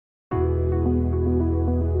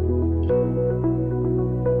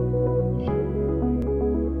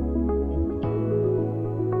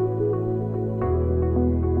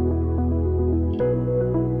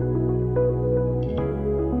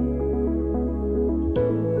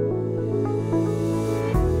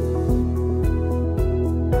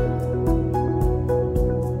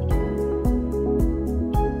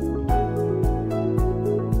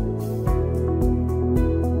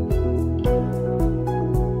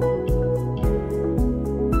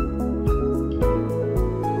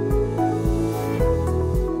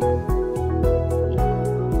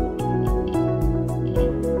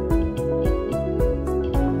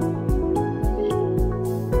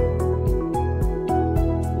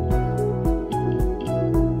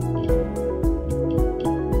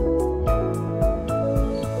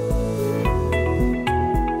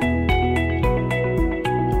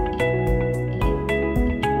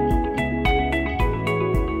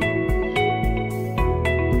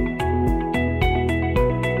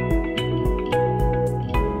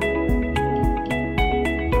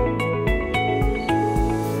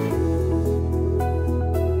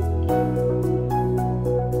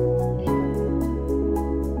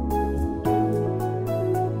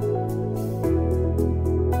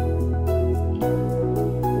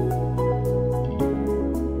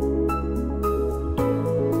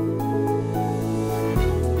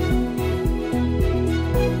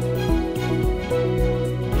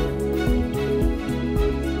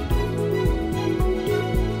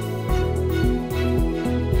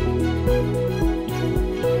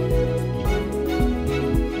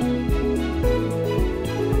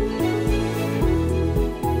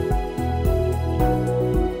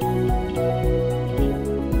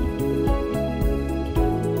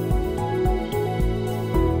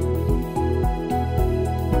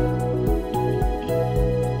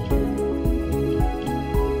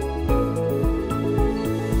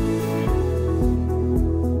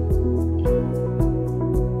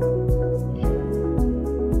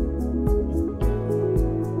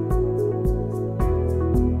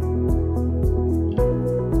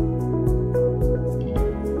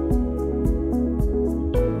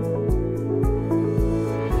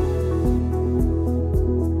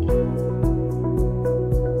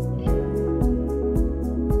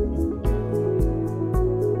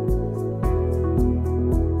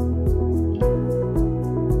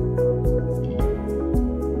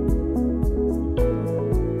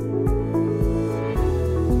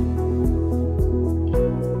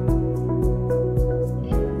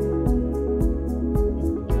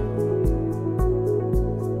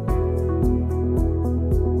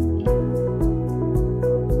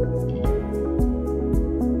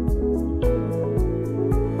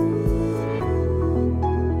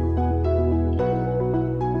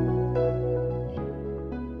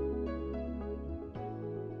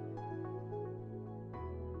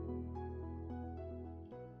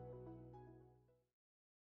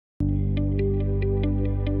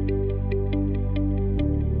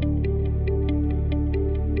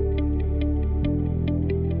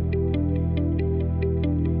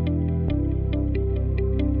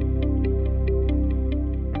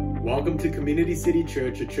Welcome to Community City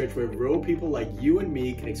Church, a church where real people like you and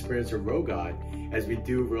me can experience a real God as we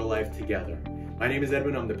do real life together. My name is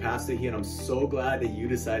Edwin, I'm the pastor here, and I'm so glad that you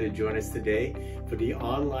decided to join us today for the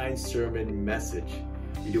online sermon message.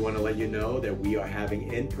 We do want to let you know that we are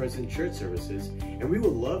having in-person church services, and we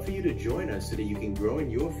would love for you to join us so that you can grow in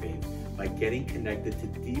your faith by getting connected to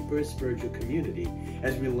deeper spiritual community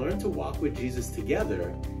as we learn to walk with Jesus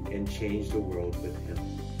together and change the world with Him.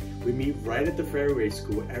 We meet right at the Fairway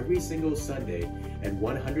School every single Sunday at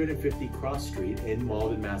 150 Cross Street in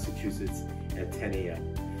Malden, Massachusetts at 10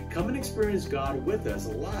 a.m. Come and experience God with us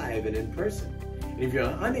live and in person. And if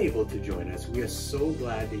you're unable to join us, we are so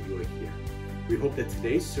glad that you are here. We hope that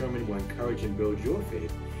today's sermon will encourage and build your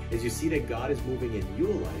faith as you see that God is moving in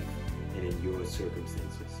your life and in your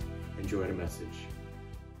circumstances. Enjoy the message.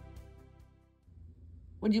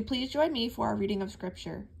 Would you please join me for our reading of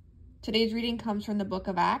Scripture? Today's reading comes from the book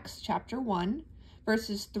of Acts, chapter 1,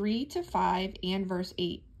 verses 3 to 5 and verse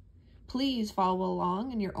 8. Please follow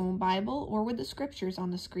along in your own Bible or with the scriptures on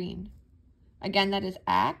the screen. Again, that is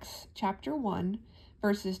Acts, chapter 1,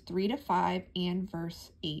 verses 3 to 5 and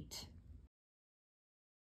verse 8.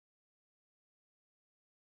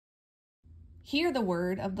 Hear the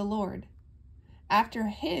word of the Lord. After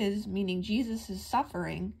his, meaning Jesus'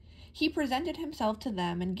 suffering, he presented himself to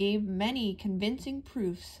them and gave many convincing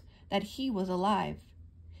proofs that he was alive.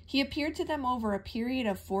 He appeared to them over a period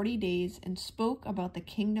of 40 days and spoke about the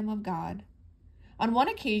kingdom of God. On one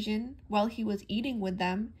occasion, while he was eating with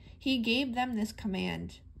them, he gave them this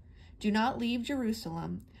command: "Do not leave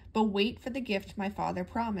Jerusalem, but wait for the gift my Father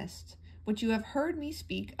promised, which you have heard me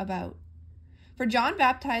speak about. For John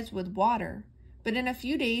baptized with water, but in a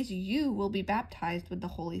few days you will be baptized with the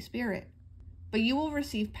Holy Spirit." but you will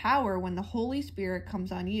receive power when the Holy Spirit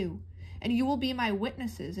comes on you, and you will be my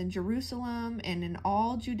witnesses in Jerusalem and in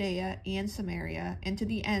all Judea and Samaria and to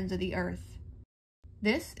the ends of the earth."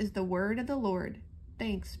 This is the word of the Lord.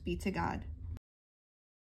 Thanks be to God.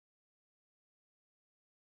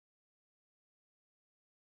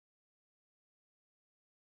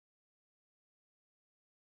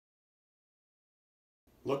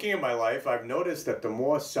 Looking at my life, I've noticed that the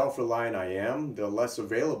more self-reliant I am, the less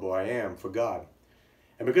available I am for God.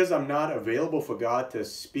 And because I'm not available for God to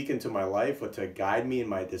speak into my life or to guide me in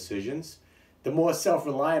my decisions, the more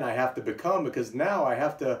self-reliant I have to become, because now I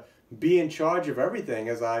have to be in charge of everything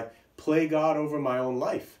as I play God over my own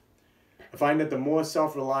life. I find that the more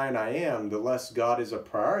self-reliant I am, the less God is a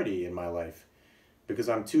priority in my life, because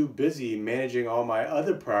I'm too busy managing all my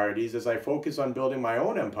other priorities as I focus on building my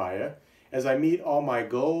own empire, as I meet all my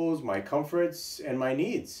goals, my comforts, and my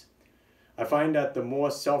needs. I find that the more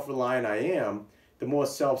self-reliant I am, the more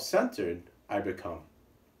self-centered I become.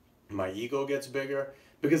 My ego gets bigger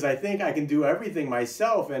because I think I can do everything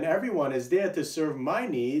myself and everyone is there to serve my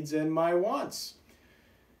needs and my wants.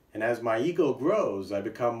 And as my ego grows, I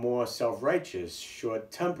become more self-righteous,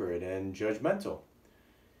 short-tempered, and judgmental.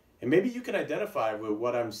 And maybe you can identify with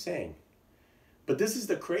what I'm saying. But this is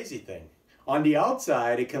the crazy thing. On the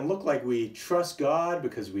outside, it can look like we trust God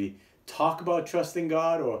because we talk about trusting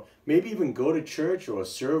God, or maybe even go to church or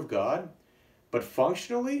serve God. But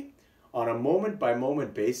functionally, on a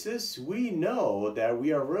moment-by-moment basis, we know that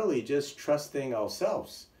we are really just trusting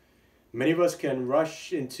ourselves. Many of us can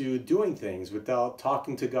rush into doing things without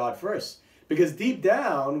talking to God first, because deep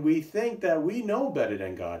down, we think that we know better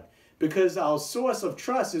than God, because our source of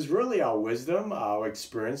trust is really our wisdom, our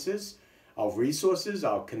experiences, our resources,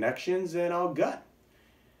 our connections, and our gut.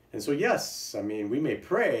 And so yes, we may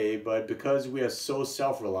pray, but because we are so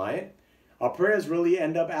self-reliant, our prayers really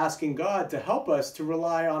end up asking God to help us to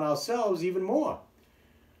rely on ourselves even more.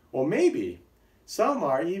 Or maybe some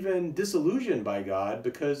are even disillusioned by God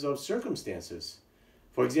because of circumstances.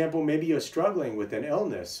 For example, maybe you're struggling with an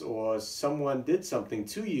illness, or someone did something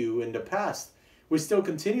to you in the past which still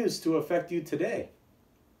continues to affect you today.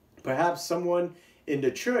 Perhaps someone in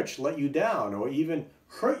the church let you down or even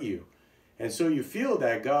hurt you. And so you feel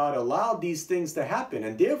that God allowed these things to happen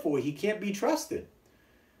and therefore he can't be trusted.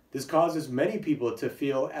 This causes many people to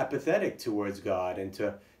feel apathetic towards God and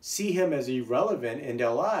to see him as irrelevant in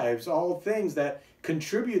their lives, all things that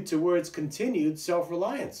contribute towards continued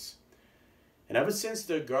self-reliance. And ever since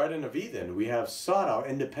the Garden of Eden, we have sought our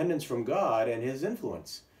independence from God and his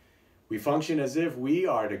influence. We function as if we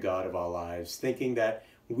are the God of our lives, thinking that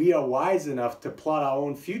we are wise enough to plot our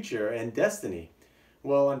own future and destiny.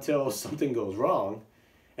 Well, until something goes wrong.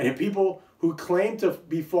 And if people who claim to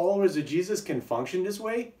be followers of Jesus can function this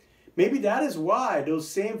way, maybe that is why those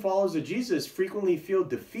same followers of Jesus frequently feel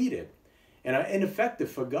defeated and are ineffective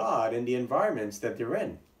for God in the environments that they're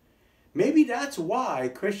in. Maybe that's why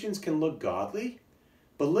Christians can look godly,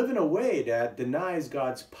 but live in a way that denies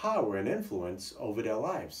God's power and influence over their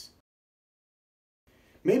lives.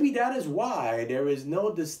 Maybe that is why there is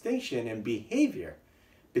no distinction in behavior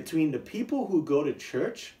between the people who go to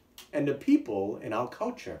church and the people in our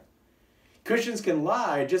culture. Christians can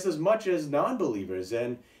lie just as much as non-believers,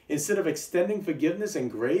 and instead of extending forgiveness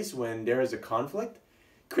and grace when there is a conflict,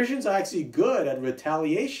 Christians are actually good at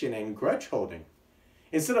retaliation and grudge holding.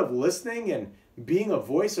 Instead of listening and being a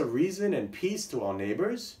voice of reason and peace to our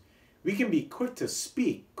neighbors, we can be quick to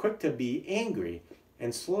speak, quick to be angry,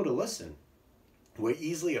 and slow to listen. We're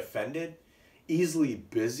easily offended, easily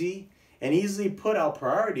busy, and easily put our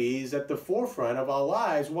priorities at the forefront of our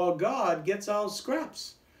lives while God gets our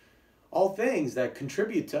scraps. All things that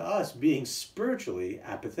contribute to us being spiritually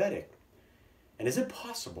apathetic. And is it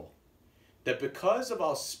possible that because of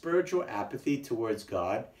our spiritual apathy towards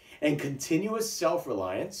God and continuous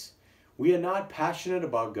self-reliance, we are not passionate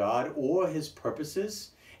about God or his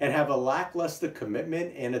purposes and have a lackluster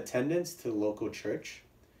commitment and attendance to the local church?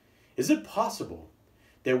 Is it possible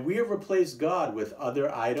that we have replaced God with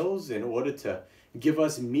other idols in order to give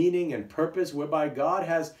us meaning and purpose, whereby God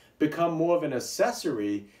has become more of an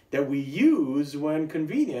accessory that we use when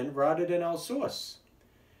convenient rather than our source?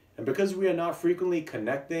 And because we are not frequently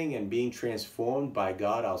connecting and being transformed by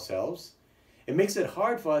God ourselves, it makes it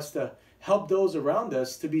hard for us to help those around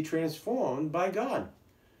us to be transformed by God.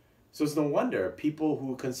 So it's no wonder people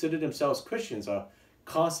who consider themselves Christians are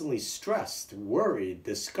constantly stressed, worried,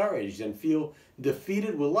 discouraged, and feel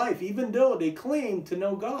defeated with life, even though they claim to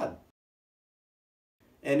know God.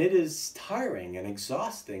 And it is tiring and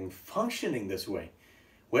exhausting functioning this way,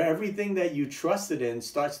 where everything that you trusted in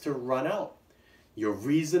starts to run out. Your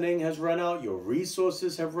reasoning has run out, your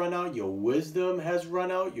resources have run out, your wisdom has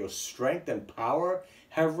run out, your strength and power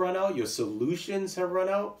have run out, your solutions have run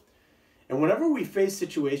out. And whenever we face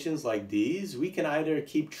situations like these, we can either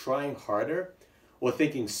keep trying harder or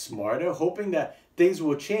thinking smarter, hoping that things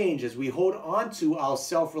will change as we hold on to our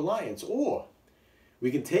self-reliance, or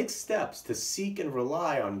we can take steps to seek and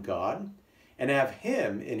rely on God and have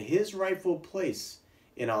Him in His rightful place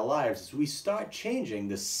in our lives as we start changing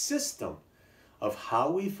the system of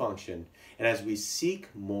how we function and as we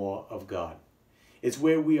seek more of God. It's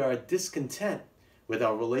where we are discontent with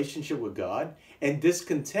our relationship with God and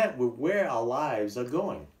discontent with where our lives are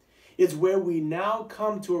going. It's where we now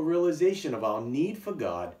come to a realization of our need for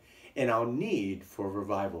God and our need for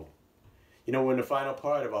revival. You know, we're in the final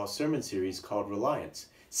part of our sermon series called Reliance,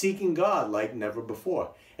 seeking God like never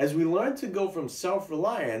before, as we learn to go from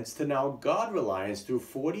self-reliance to now God-reliance through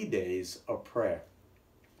 40 days of prayer.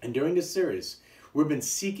 And during this series, we've been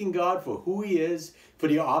seeking God for who He is, for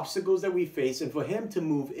the obstacles that we face, and for Him to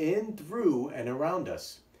move in, through, and around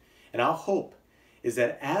us. And our hope is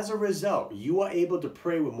that as a result, you are able to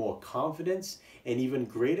pray with more confidence and even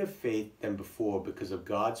greater faith than before because of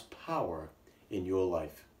God's power in your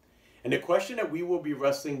life. And the question that we will be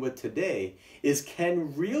wrestling with today is,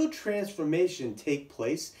 can real transformation take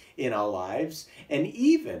place in our lives and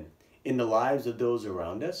even in the lives of those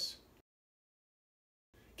around us?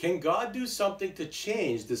 Can God do something to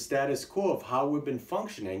change the status quo of how we've been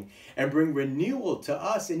functioning and bring renewal to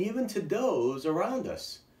us and even to those around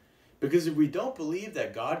us? Because if we don't believe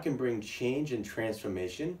that God can bring change and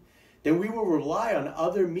transformation, then we will rely on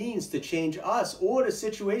other means to change us or the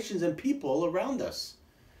situations and people around us.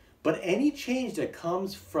 But any change that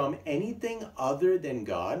comes from anything other than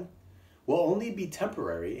God will only be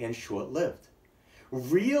temporary and short-lived.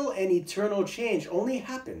 Real and eternal change only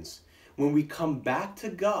happens when we come back to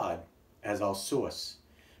God as our source.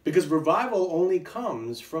 Because revival only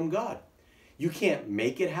comes from God. You can't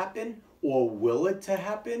make it happen or will it to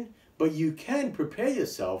happen, but you can prepare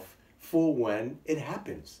yourself for when it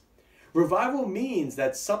happens. Revival means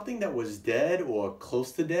that something that was dead or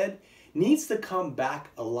close to dead needs to come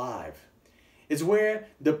back alive. It's where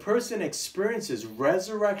the person experiences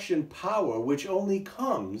resurrection power, which only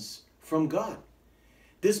comes from God.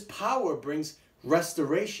 This power brings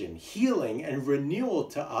restoration, healing, and renewal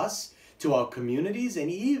to us, to our communities, and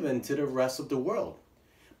even to the rest of the world.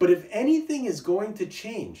 But if anything is going to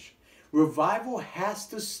change, revival has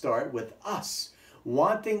to start with us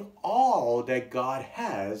wanting all that God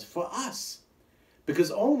has for us.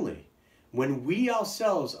 Because only when we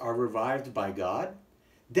ourselves are revived by God,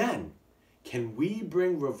 then can we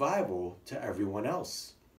bring revival to everyone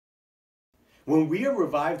else. When we are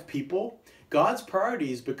revived people, God's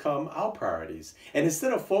priorities become our priorities. And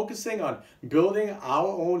instead of focusing on building our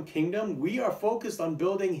own kingdom, we are focused on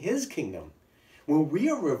building His kingdom. When we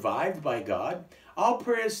are revived by God, our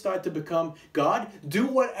prayers start to become, God, do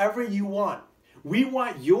whatever you want. We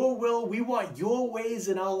want your will. We want your ways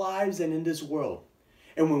in our lives and in this world.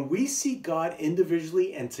 And when we seek God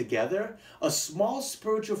individually and together, a small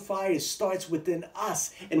spiritual fire starts within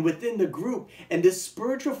us and within the group. And this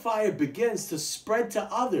spiritual fire begins to spread to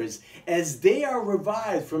others as they are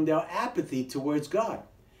revived from their apathy towards God.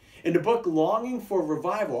 In the book Longing for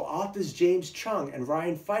Revival, authors James Chung and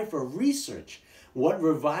Ryan Pfeiffer research what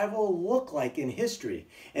revival looked like in history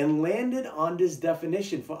and landed on this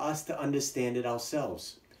definition for us to understand it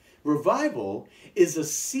ourselves. Revival is a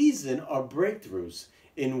season of breakthroughs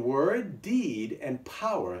in word, deed, and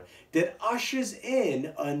power that ushers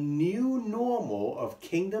in a new normal of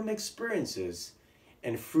kingdom experiences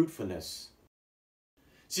and fruitfulness.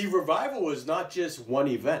 See, revival is not just one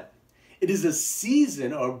event. It is a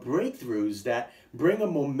season of breakthroughs that bring a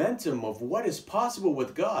momentum of what is possible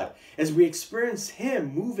with God as we experience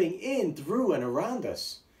Him moving in, through, and around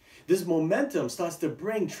us. This momentum starts to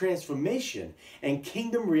bring transformation and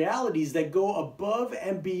kingdom realities that go above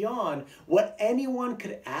and beyond what anyone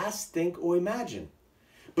could ask, think, or imagine.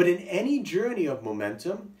 But in any journey of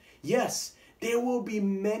momentum, yes, there will be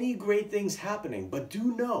many great things happening, but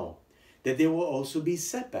do know that there will also be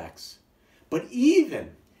setbacks. But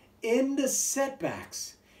even in the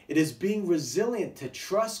setbacks, it is being resilient to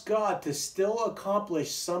trust God to still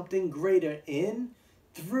accomplish something greater in,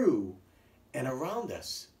 through, and around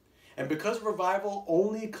us. And because revival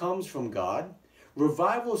only comes from God,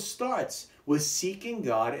 revival starts with seeking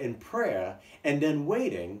God in prayer and then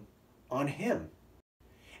waiting on Him.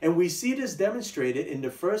 And we see this demonstrated in the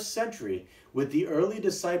first century with the early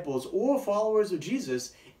disciples or followers of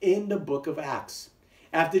Jesus in the book of Acts.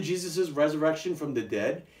 After Jesus' resurrection from the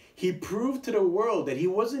dead, He proved to the world that he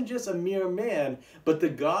wasn't just a mere man, but the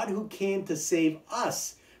God who came to save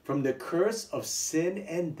us from the curse of sin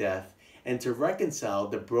and death and to reconcile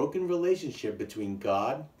the broken relationship between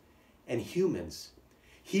God and humans.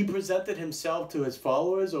 He presented himself to his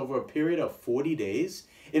followers over a period of 40 days.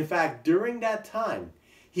 In fact, during that time,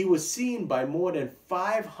 he was seen by more than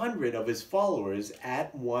 500 of his followers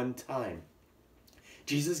at one time.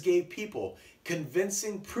 Jesus gave people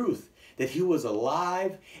convincing proof that he was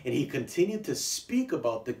alive, and he continued to speak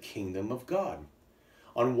about the kingdom of God.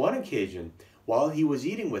 On one occasion, while he was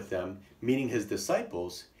eating with them, meaning his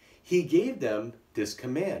disciples, he gave them this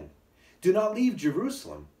command: "Do not leave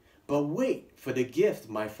Jerusalem, but wait for the gift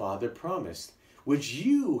my Father promised, which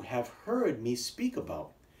you have heard me speak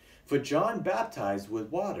about. For John baptized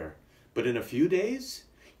with water, but in a few days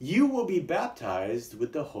you will be baptized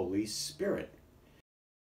with the Holy Spirit."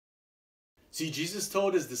 See, Jesus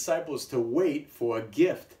told his disciples to wait for a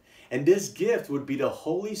gift, and this gift would be the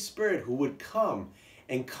Holy Spirit who would come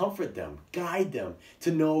and comfort them, guide them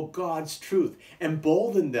to know God's truth,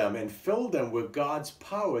 embolden them, and fill them with God's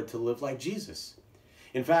power to live like Jesus.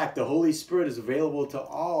 In fact, the Holy Spirit is available to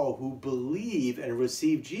all who believe and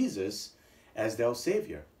receive Jesus as their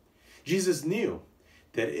Savior. Jesus knew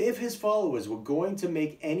that if his followers were going to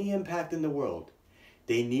make any impact in the world,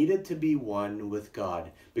 they needed to be one with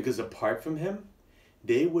God, because apart from him,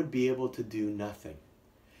 they would be able to do nothing.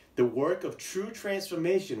 The work of true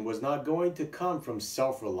transformation was not going to come from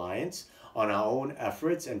self-reliance on our own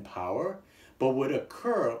efforts and power, but would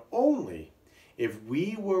occur only if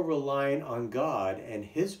we were relying on God and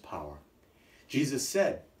his power. Jesus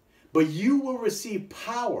said, "But you will receive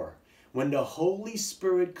power when the Holy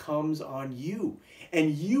Spirit comes on you,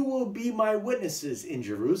 and you will be my witnesses in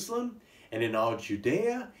Jerusalem and in all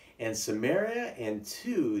Judea and Samaria and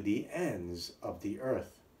to the ends of the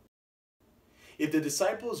earth." If the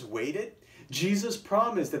disciples waited, Jesus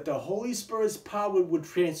promised that the Holy Spirit's power would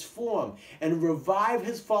transform and revive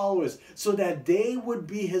his followers so that they would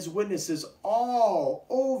be his witnesses all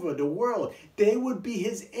over the world. They would be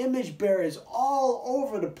his image bearers all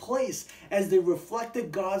over the place as they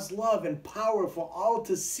reflected God's love and power for all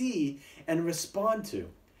to see and respond to.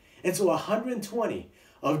 And so 120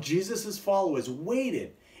 of Jesus' followers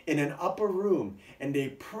waited in an upper room and they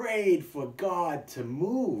prayed for God to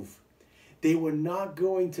move. They were not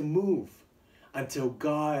going to move until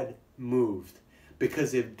God moved,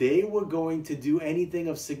 because if they were going to do anything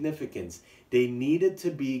of significance, they needed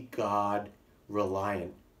to be God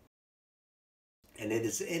reliant. And it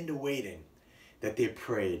is in the waiting that they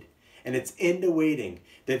prayed. And it's in the waiting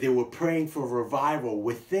that they were praying for revival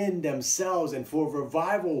within themselves and for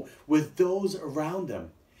revival with those around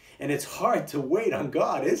them. And it's hard to wait on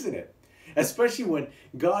God, isn't it? Especially when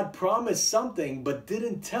God promised something but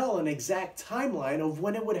didn't tell an exact timeline of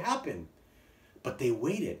when it would happen. But they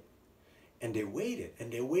waited, and they waited,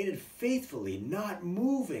 and they waited faithfully, not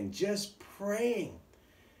moving, just praying.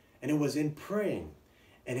 And it was in praying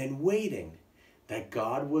and in waiting that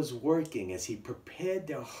God was working as he prepared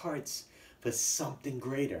their hearts for something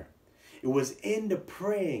greater. It was in the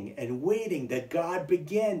praying and waiting that God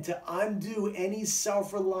began to undo any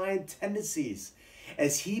self-reliant tendencies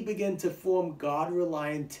as he began to form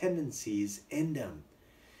God-reliant tendencies in them.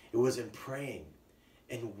 It was in praying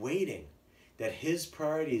and waiting that his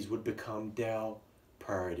priorities would become their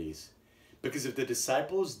priorities. Because if the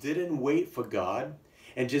disciples didn't wait for God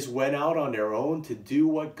and just went out on their own to do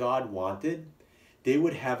what God wanted, they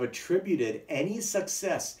would have attributed any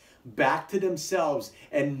success back to themselves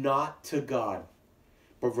and not to God.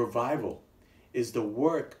 But revival is the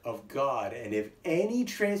work of God, and if any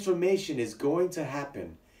transformation is going to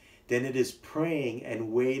happen, then it is praying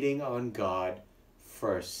and waiting on God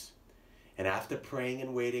first. And after praying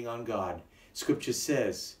and waiting on God, Scripture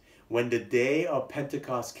says, when the day of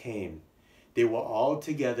Pentecost came, they were all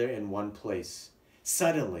together in one place.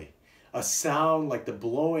 Suddenly, a sound like the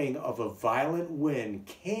blowing of a violent wind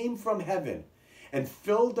came from heaven and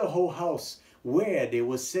filled the whole house where they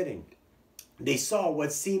were sitting. They saw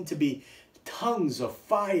what seemed to be tongues of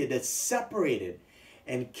fire that separated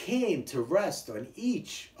and came to rest on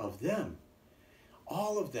each of them.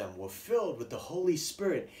 All of them were filled with the Holy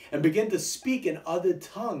Spirit and began to speak in other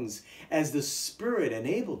tongues as the Spirit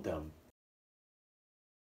enabled them.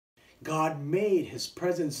 God made his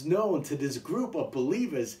presence known to this group of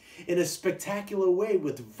believers in a spectacular way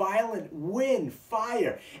with violent wind,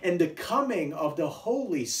 fire, and the coming of the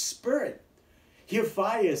Holy Spirit. Here,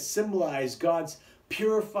 fire symbolized God's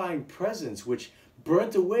purifying presence, which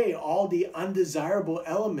burnt away all the undesirable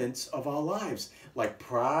elements of our lives, like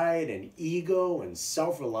pride and ego and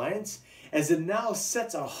self-reliance, as it now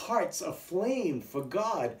sets our hearts aflame for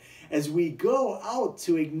God as we go out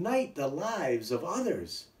to ignite the lives of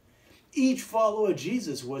others. Each follower of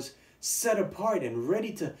Jesus was set apart and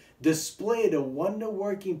ready to display the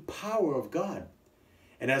wonder-working power of God.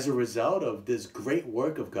 And as a result of this great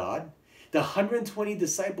work of God, the 120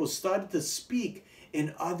 disciples started to speak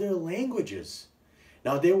in other languages.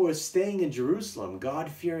 Now they were staying in Jerusalem,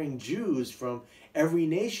 God-fearing Jews from every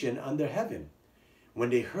nation under heaven. When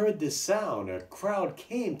they heard this sound, a crowd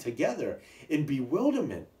came together in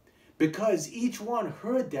bewilderment because each one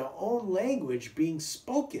heard their own language being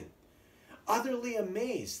spoken. Utterly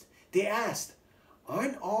amazed, they asked,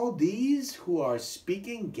 "Aren't all these who are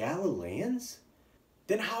speaking Galileans?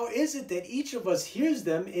 Then how is it that each of us hears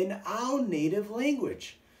them in our native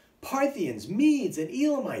language? Parthians, Medes, and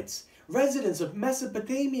Elamites, residents of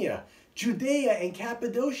Mesopotamia, Judea and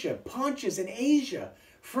Cappadocia, Pontus and Asia,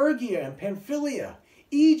 Phrygia and Pamphylia,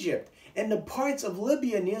 Egypt, and the parts of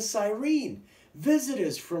Libya near Cyrene,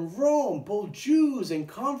 visitors from Rome, both Jews and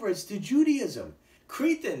converts to Judaism,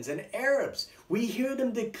 Cretans and Arabs. We hear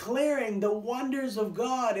them declaring the wonders of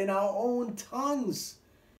God in our own tongues."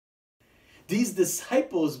 These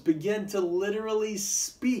disciples began to literally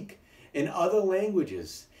speak in other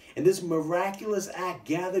languages. And this miraculous act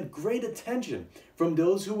gathered great attention from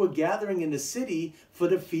those who were gathering in the city for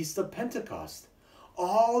the Feast of Pentecost.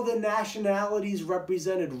 All the nationalities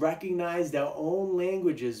represented recognized their own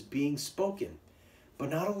languages being spoken. But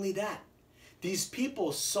not only that, these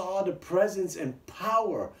people saw the presence and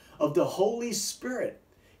power of the Holy Spirit.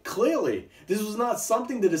 Clearly, this was not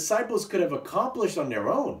something the disciples could have accomplished on their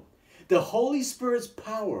own. The Holy Spirit's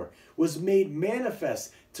power was made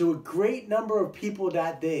manifest to a great number of people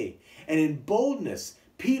that day. And in boldness,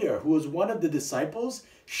 Peter, who was one of the disciples,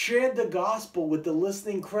 shared the gospel with the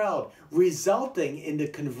listening crowd, resulting in the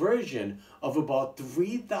conversion of about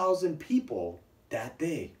 3,000 people that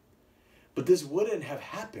day. But this wouldn't have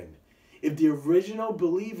happened if the original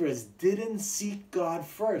believers didn't seek God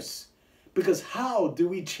first. Because how do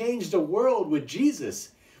we change the world with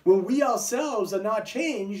Jesus when we ourselves are not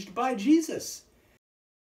changed by Jesus?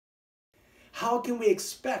 How can we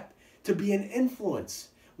expect to be an influence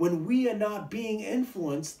when we are not being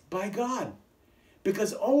influenced by God?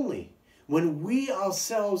 Because only when we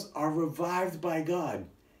ourselves are revived by God,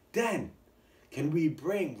 then can we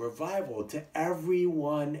bring revival to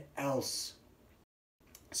everyone else.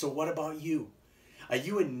 So what about you? Are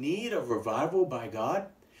you in need of revival by God?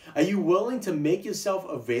 Are you willing to make yourself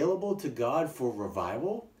available to God for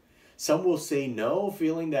revival? Some will say no,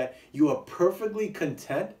 feeling that you are perfectly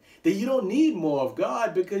content, that you don't need more of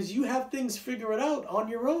God because you have things figured out on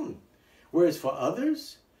your own. Whereas for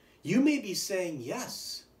others, you may be saying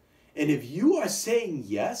yes. And if you are saying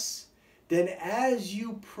yes, then as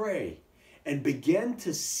you pray and begin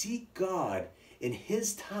to seek God in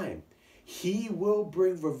His time, He will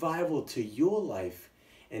bring revival to your life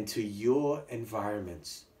and to your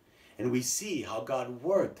environments. And we see how God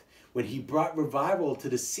worked when He brought revival to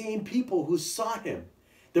the same people who sought Him.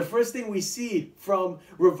 The first thing we see from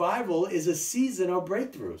revival is a season of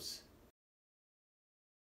breakthroughs.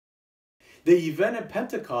 The event at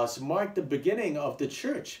Pentecost marked the beginning of the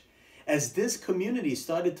church, as this community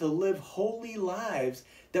started to live holy lives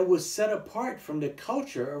that were set apart from the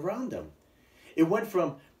culture around them. It went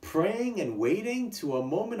from praying and waiting to a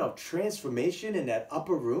moment of transformation in that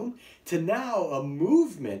upper room to now a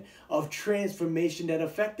movement of transformation that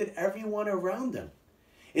affected everyone around them.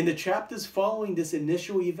 In the chapters following this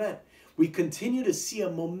initial event, we continue to see a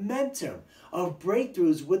momentum of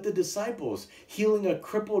breakthroughs with the disciples, healing a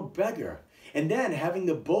crippled beggar, and then having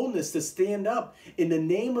the boldness to stand up in the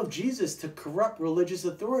name of Jesus to corrupt religious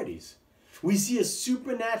authorities. We see a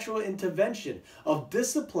supernatural intervention of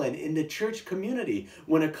discipline in the church community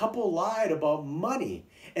when a couple lied about money,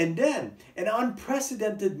 and then an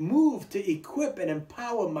unprecedented move to equip and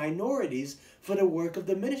empower minorities for the work of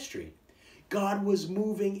the ministry. God was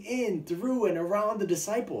moving in, through, and around the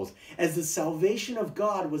disciples as the salvation of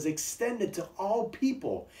God was extended to all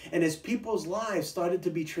people, and as people's lives started to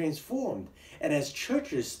be transformed, and as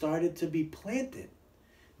churches started to be planted.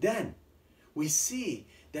 Then we see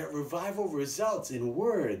that revival results in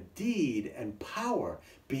word, deed, and power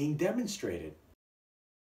being demonstrated.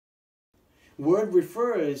 Word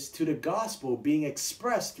refers to the gospel being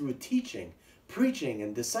expressed through teaching, preaching,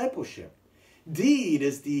 and discipleship. Deed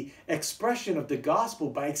is the expression of the gospel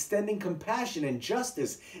by extending compassion and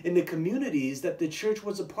justice in the communities that the church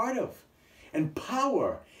was a part of. And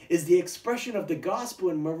power is the expression of the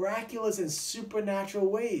gospel in miraculous and supernatural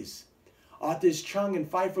ways. Authors Chung and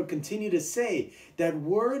Pfeiffer continue to say that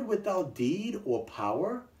word without deed or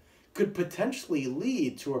power could potentially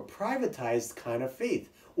lead to a privatized kind of faith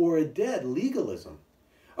or a dead legalism.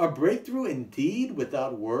 A breakthrough in deed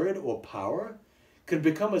without word or power could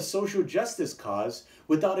become a social justice cause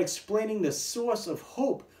without explaining the source of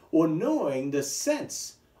hope or knowing the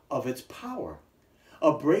sense of its power.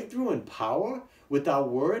 A breakthrough in power without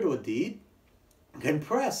word or deed can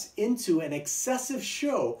press into an excessive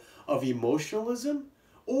show of emotionalism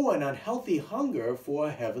or an unhealthy hunger for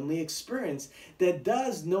a heavenly experience that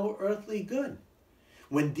does no earthly good.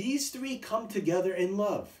 When these three come together in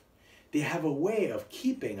love, they have a way of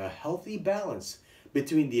keeping a healthy balance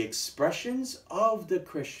between the expressions of the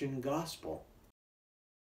Christian gospel.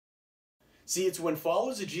 See, it's when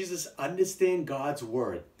followers of Jesus understand God's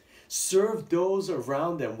word, serve those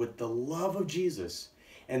around them with the love of Jesus,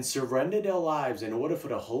 and surrender their lives in order for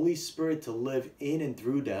the Holy Spirit to live in and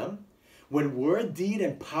through them, when word, deed,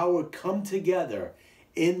 and power come together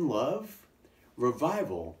in love,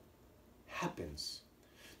 revival happens.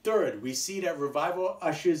 Third, we see that revival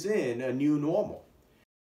ushers in a new normal.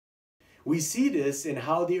 We see this in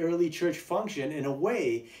how the early church functioned in a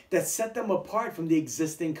way that set them apart from the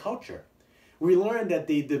existing culture. We learn that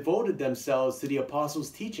they devoted themselves to the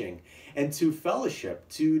apostles' teaching and to fellowship,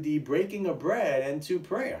 to the breaking of bread and to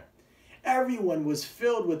prayer. Everyone was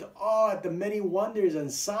filled with awe at the many wonders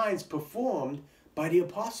and signs performed by the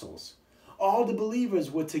apostles. All the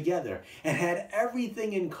believers were together and had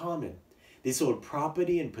everything in common. They sold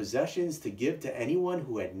property and possessions to give to anyone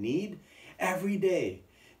who had need. Every day,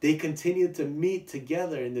 they continued to meet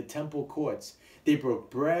together in the temple courts. They broke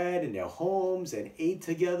bread in their homes and ate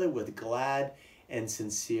together with glad and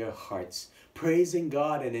sincere hearts, praising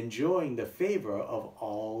God and enjoying the favor of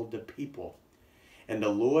all the people. And the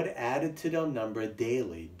Lord added to their number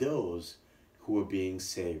daily those who were being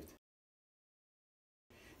saved.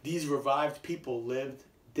 These revived people lived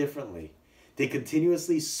differently. They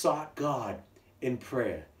continuously sought God in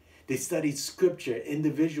prayer. They studied scripture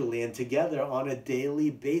individually and together on a daily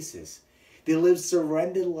basis. They lived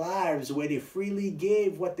surrendered lives where they freely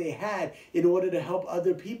gave what they had in order to help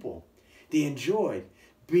other people. They enjoyed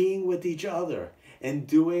being with each other and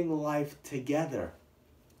doing life together.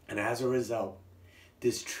 And as a result,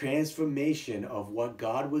 this transformation of what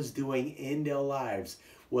God was doing in their lives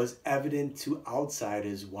was evident to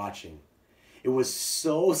outsiders watching. It was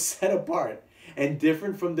so set apart and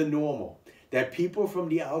different from the normal that people from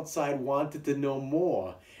the outside wanted to know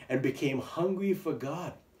more and became hungry for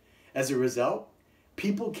God. As a result,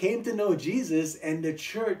 people came to know Jesus and the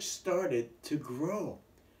church started to grow.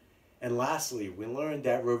 And lastly, we learned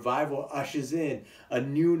that revival ushers in a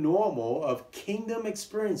new normal of kingdom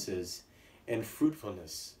experiences and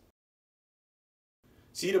fruitfulness.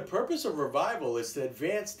 See, the purpose of revival is to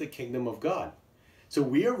advance the kingdom of God. So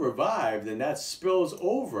we are revived, and that spills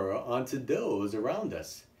over onto those around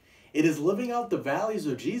us. It is living out the values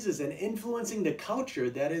of Jesus and influencing the culture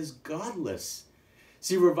that is godless.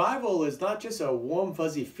 See, revival is not just a warm,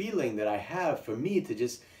 fuzzy feeling that I have for me to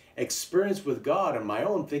just experience with God on my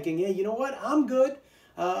own, thinking, hey, you know what, I'm good.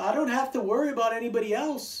 I don't have to worry about anybody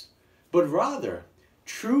else. But rather,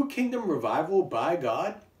 true kingdom revival by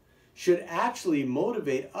God should actually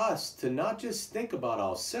motivate us to not just think about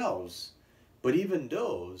ourselves, but even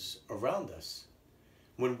those around us.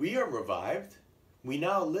 When we are revived, we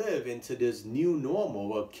now live into this new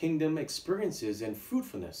normal of kingdom experiences and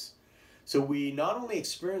fruitfulness. So we not only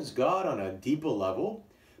experience God on a deeper level,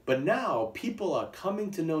 but now people are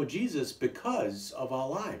coming to know Jesus because of our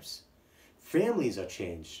lives. Families are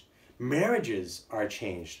changed. Marriages are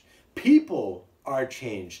changed. People are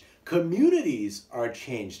changed. Communities are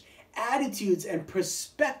changed. Attitudes and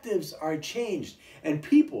perspectives are changed. And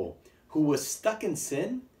people who were stuck in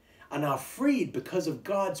sin are now freed because of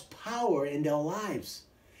God's power in their lives.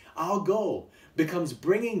 Our goal becomes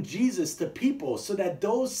bringing Jesus to people so that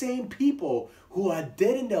those same people who are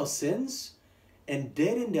dead in their sins and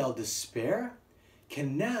dead in their despair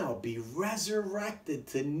can now be resurrected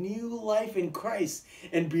to new life in Christ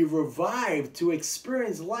and be revived to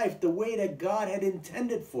experience life the way that God had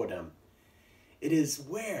intended for them. It is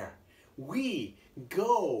where we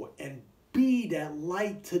go and be that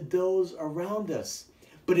light to those around us.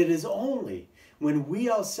 But it is only when we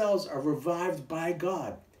ourselves are revived by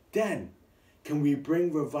God, then can we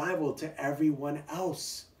bring revival to everyone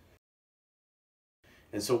else.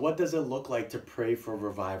 And so what does it look like to pray for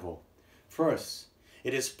revival? First,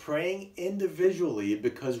 it is praying individually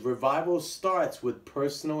because revival starts with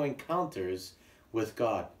personal encounters with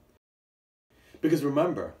God. Because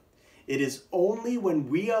remember, it is only when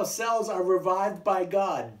we ourselves are revived by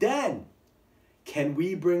God, then can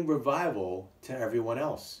we bring revival to everyone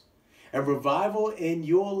else? And revival in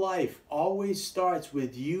your life always starts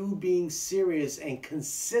with you being serious and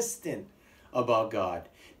consistent about God,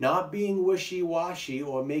 not being wishy-washy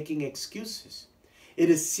or making excuses. It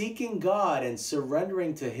is seeking God and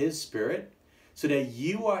surrendering to His Spirit so that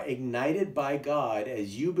you are ignited by God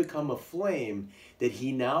as you become a flame that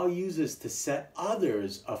He now uses to set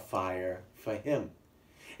others afire for Him.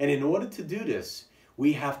 And in order to do this,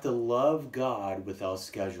 we have to love God without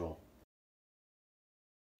schedule.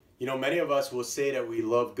 You know, many of us will say that we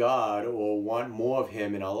love God or want more of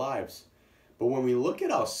Him in our lives. But when we look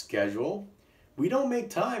at our schedule, we don't make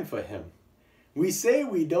time for Him. We say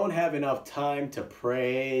we don't have enough time to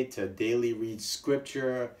pray, to daily read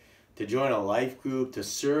scripture, to join a life group, to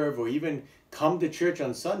serve, or even come to church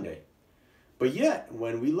on Sunday. But yet,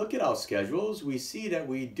 when we look at our schedules, we see that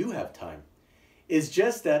we do have time. It's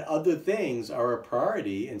just that other things are a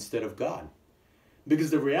priority instead of God.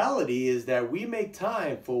 Because the reality is that we make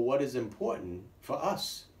time for what is important for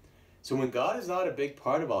us. So when God is not a big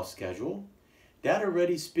part of our schedule, that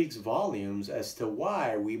already speaks volumes as to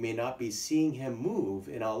why we may not be seeing Him move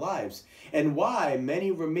in our lives and why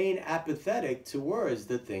many remain apathetic towards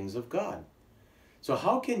the things of God. So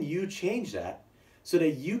how can you change that so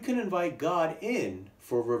that you can invite God in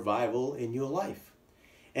for revival in your life?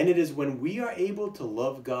 And it is when we are able to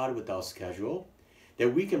love God with our schedule that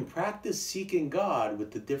we can practice seeking God with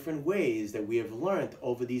the different ways that we have learned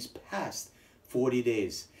over these past 40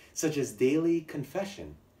 days, such as daily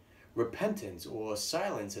confession, repentance, or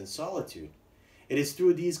silence and solitude. It is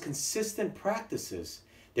through these consistent practices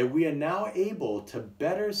that we are now able to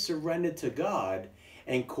better surrender to God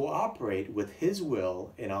and cooperate with His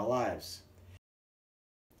will in our lives.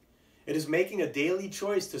 It is making a daily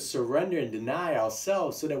choice to surrender and deny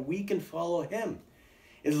ourselves so that we can follow Him.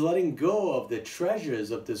 It is letting go of the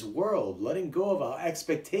treasures of this world, letting go of our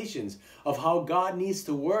expectations of how God needs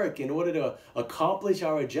to work in order to accomplish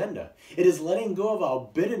our agenda. It is letting go of our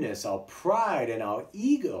bitterness, our pride, and our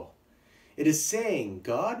ego. It is saying,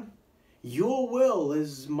 God, your will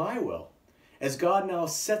is my will, as God now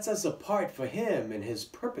sets us apart for Him and His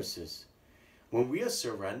purposes. When we are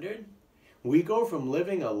surrendered, we go from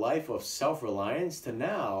living a life of self-reliance to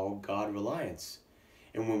now God-reliance.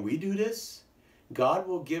 And when we do this, God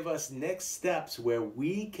will give us next steps where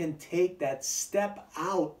we can take that step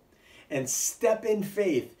out and step in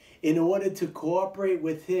faith in order to cooperate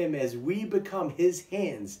with Him as we become His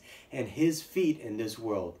hands and His feet in this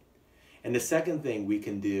world. And the second thing we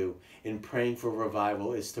can do in praying for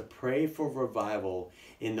revival is to pray for revival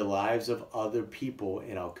in the lives of other people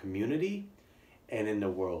in our community and in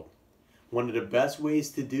the world. One of the best ways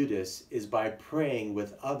to do this is by praying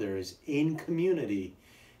with others in community,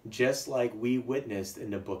 just like we witnessed in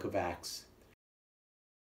the book of Acts.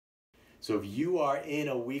 So if you are in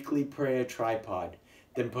a weekly prayer tripod,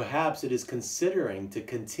 then perhaps it is considering to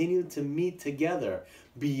continue to meet together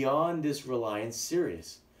beyond this Reliance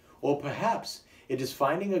series. Or perhaps it is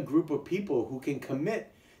finding a group of people who can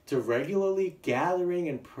commit to regularly gathering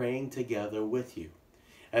and praying together with you.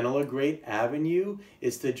 Another great avenue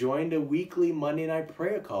is to join the weekly Monday night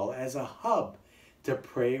prayer call as a hub to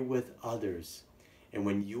pray with others. And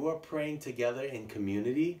when you are praying together in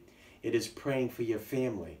community, it is praying for your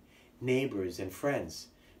family, neighbors, and friends.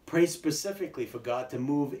 Pray specifically for God to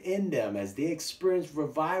move in them as they experience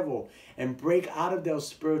revival and break out of their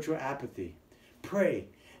spiritual apathy. Pray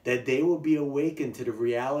that they will be awakened to the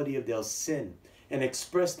reality of their sin and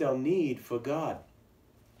express their need for God.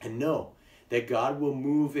 And know that God will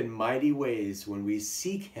move in mighty ways when we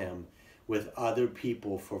seek Him with other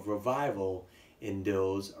people for revival in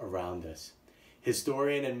those around us.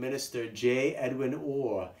 Historian and minister J. Edwin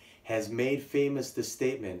Orr has made famous the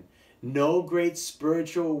statement, "No great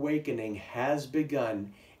spiritual awakening has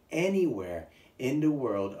begun anywhere in the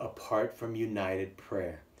world apart from united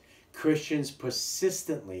prayer. Christians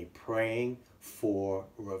persistently praying for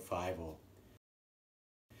revival."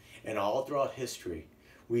 And all throughout history,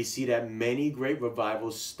 we see that many great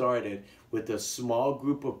revivals started with a small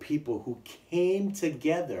group of people who came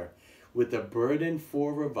together with a burden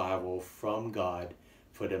for revival from God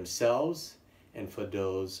for themselves and for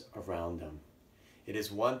those around them. It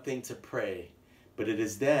is one thing to pray, but it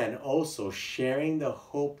is then also sharing the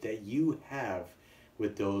hope that you have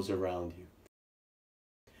with those around you.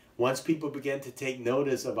 Once people begin to take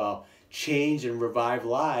notice of our changed and revived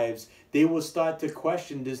lives, they will start to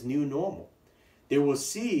question this new normal. They will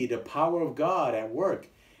see the power of God at work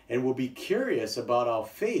and will be curious about our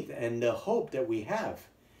faith and the hope that we have.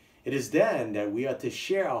 It is then that we are to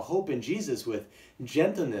share our hope in Jesus with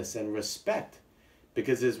gentleness and respect,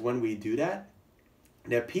 because it's when we do that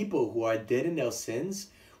that people who are dead in their sins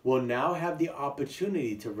will now have the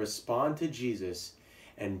opportunity to respond to Jesus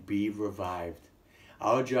and be revived.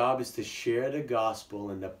 Our job is to share the gospel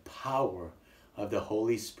and the power of the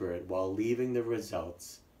Holy Spirit while leaving the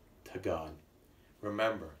results to God.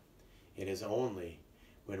 Remember, it is only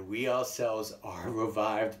when we ourselves are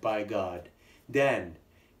revived by God, then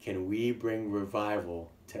can we bring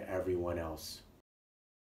revival to everyone else.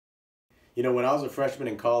 You know, when I was a freshman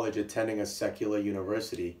in college attending a secular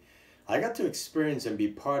university, I got to experience and be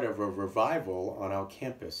part of a revival on our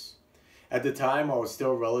campus. At the time, I was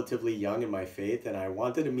still relatively young in my faith, and I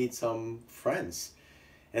wanted to meet some friends.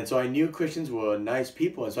 And so I knew Christians were nice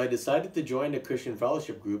people, and so I decided to join the Christian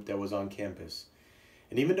fellowship group that was on campus.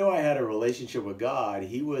 And even though I had a relationship with God,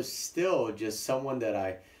 he was still just someone that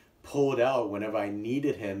I pulled out whenever I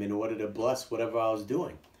needed him in order to bless whatever I was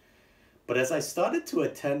doing. But as I started to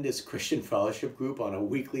attend this Christian fellowship group on a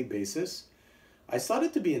weekly basis, I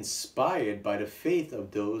started to be inspired by the faith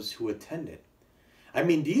of those who attended. I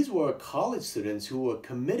mean, these were college students who were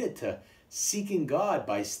committed to seeking God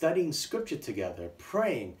by studying scripture together,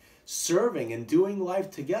 praying, serving, and doing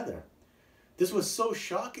life together. This was so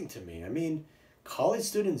shocking to me. I mean, college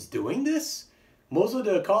students doing this? Most of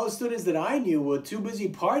the college students that I knew were too busy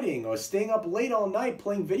partying or staying up late all night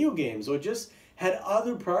playing video games or just had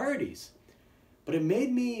other priorities. But it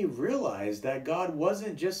made me realize that God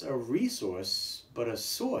wasn't just a resource, but a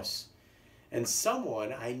source, and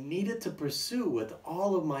someone I needed to pursue with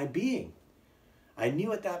all of my being. I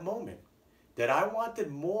knew at that moment that I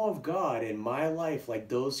wanted more of God in my life like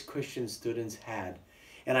those Christian students had,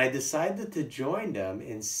 and I decided to join them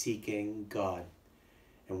in seeking God.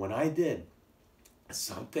 And when I did,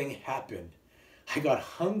 something happened. I got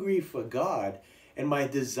hungry for God, and my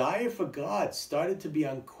desire for God started to be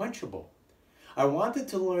unquenchable. I wanted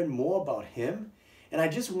to learn more about him, and I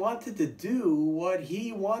just wanted to do what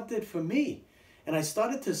he wanted for me. And I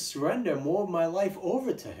started to surrender more of my life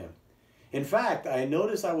over to him. In fact, I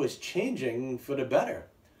noticed I was changing for the better.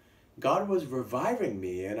 God was reviving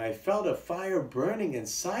me, and I felt a fire burning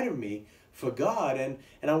inside of me for God, and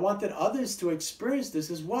I wanted others to experience this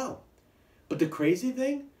as well. But the crazy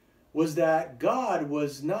thing was that God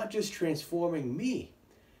was not just transforming me,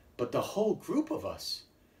 but the whole group of us.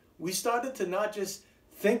 We started to not just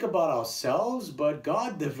think about ourselves, but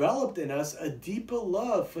God developed in us a deeper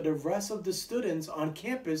love for the rest of the students on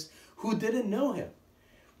campus who didn't know him.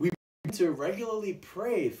 We began to regularly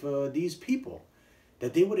pray for these people,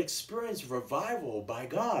 that they would experience revival by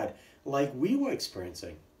God like we were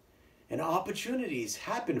experiencing. And opportunities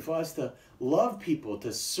happened for us to love people,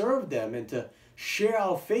 to serve them, and to share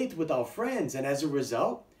our faith with our friends. And as a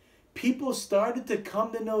result, people started to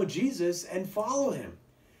come to know Jesus and follow him.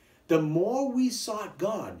 The more we sought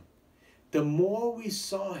God, the more we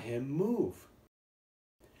saw him move.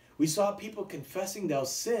 We saw people confessing their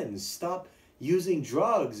sins, stop using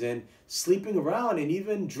drugs and sleeping around and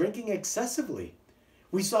even drinking excessively.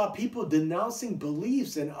 We saw people denouncing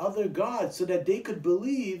beliefs in other gods so that they could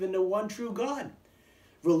believe in the one true God.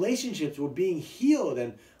 Relationships were being healed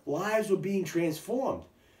and lives were being transformed.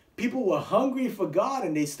 People were hungry for God,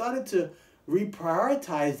 and they started to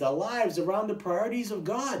reprioritize their lives around the priorities of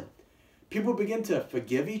God. People began to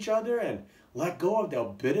forgive each other and let go of their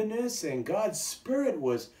bitterness, and God's Spirit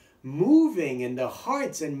was moving in their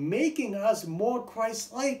hearts and making us more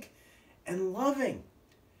Christ-like and loving.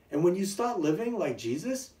 And when you start living like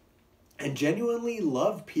Jesus and genuinely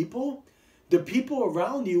love people, the people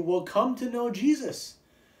around you will come to know Jesus.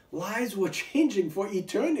 Lives were changing for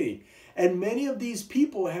eternity. And many of these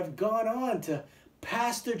people have gone on to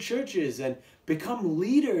pastor churches and become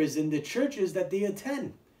leaders in the churches that they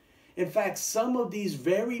attend. In fact, some of these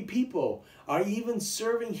very people are even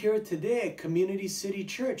serving here today at Community City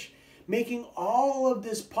Church, making all of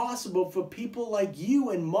this possible for people like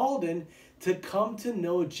you in Malden to come to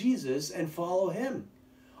know Jesus and follow him.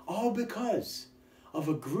 All because of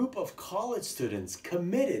a group of college students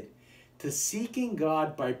committed to seeking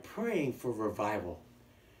God by praying for revival.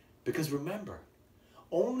 Because remember,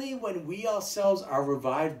 only when we ourselves are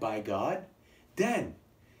revived by God, then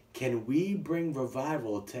can we bring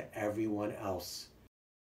revival to everyone else.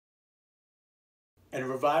 And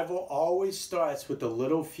revival always starts with the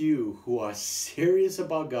little few who are serious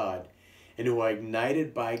about God and who are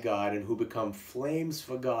ignited by God and who become flames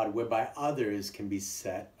for God, whereby others can be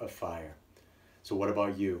set afire. So what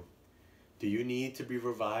about you? Do you need to be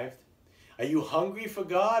revived? Are you hungry for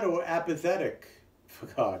God or apathetic for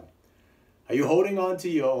God? Are you holding on to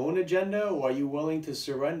your own agenda, or are you willing to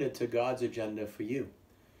surrender to God's agenda for you?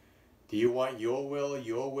 Do you want your will,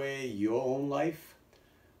 your way, your own life?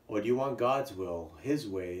 Or do you want God's will, his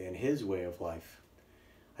way, and his way of life?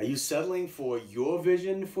 Are you settling for your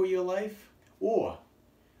vision for your life? Or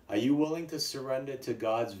are you willing to surrender to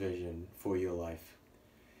God's vision for your life?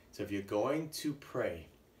 So if you're going to pray,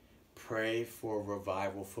 pray for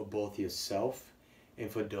revival for both yourself and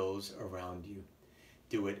for those around you.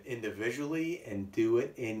 Do it individually and do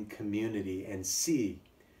it in community and see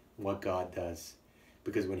what God does.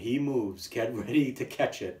 Because when he moves, get ready to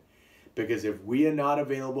catch it. Because if we are not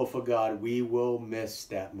available for God, we will miss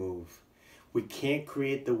that move. We can't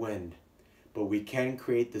create the wind, but we can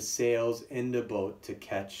create the sails in the boat to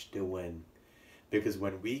catch the wind. Because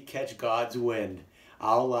when we catch God's wind,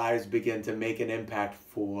 our lives begin to make an impact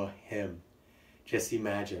for him. Just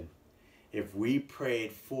imagine if we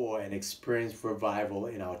prayed for and experienced revival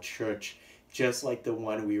in our church, just like the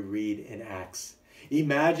one we read in Acts.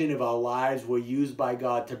 Imagine if our lives were used by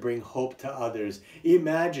God to bring hope to others.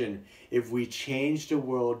 Imagine if we changed the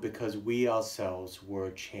world because we ourselves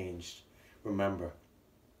were changed. Remember,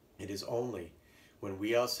 it is only when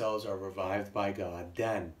we ourselves are revived by God,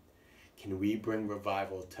 then can we bring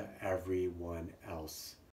revival to everyone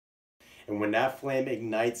else. And when that flame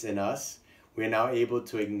ignites in us, we are now able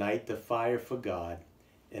to ignite the fire for God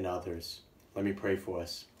in others. Let me pray for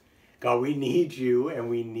us. God, we need you and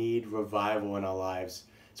we need revival in our lives.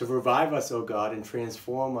 So revive us, oh God, and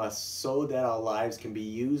transform us so that our lives can be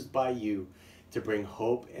used by you to bring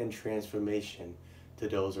hope and transformation to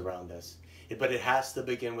those around us. But it has to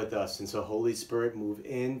begin with us. And so Holy Spirit, move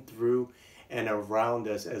in, through, and around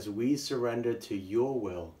us as we surrender to your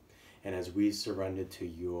will and as we surrender to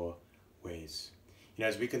your ways. You know,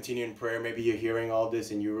 as we continue in prayer, maybe you're hearing all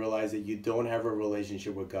this and you realize that you don't have a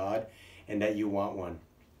relationship with God and that you want one.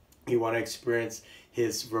 You want to experience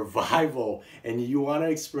his revival and you want to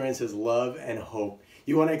experience his love and hope.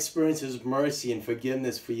 You want to experience his mercy and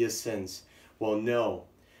forgiveness for your sins. Well, know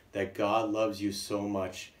that God loves you so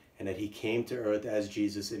much and that he came to earth as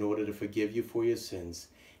Jesus in order to forgive you for your sins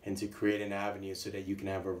and to create an avenue so that you can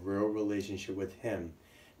have a real relationship with him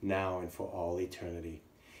now and for all eternity.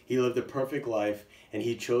 He lived a perfect life and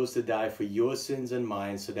he chose to die for your sins and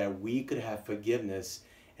mine so that we could have forgiveness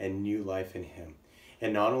and new life in him.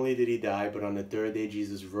 And not only did he die, but on the third day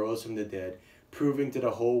Jesus rose from the dead, proving to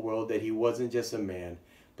the whole world that he wasn't just a man,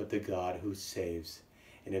 but the God who saves.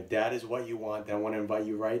 And if that is what you want, then I want to invite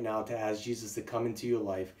you right now to ask Jesus to come into your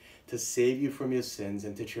life, to save you from your sins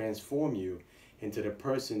and to transform you into the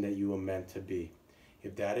person that you were meant to be.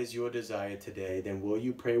 If that is your desire today, then will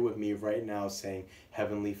you pray with me right now saying,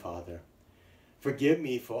 Heavenly Father, forgive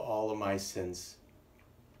me for all of my sins.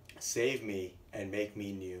 Save me and make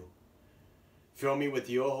me new. Fill me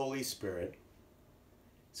with your Holy Spirit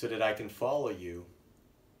so that I can follow you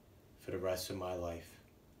for the rest of my life.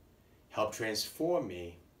 Help transform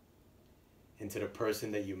me into the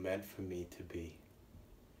person that you meant for me to be.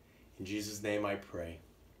 In Jesus' name I pray.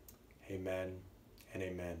 Amen and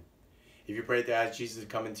amen. If you pray to ask Jesus to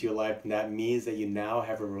come into your life, then that means that you now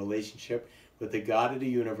have a relationship with the God of the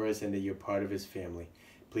universe and that you're part of his family.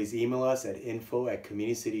 Please email us at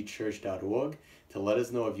info@communitycitychurch.org to let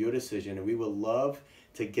us know of your decision, and we would love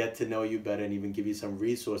to get to know you better and even give you some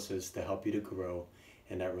resources to help you to grow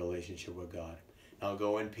in that relationship with God. Now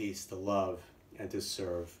go in peace to love and to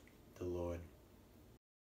serve the Lord.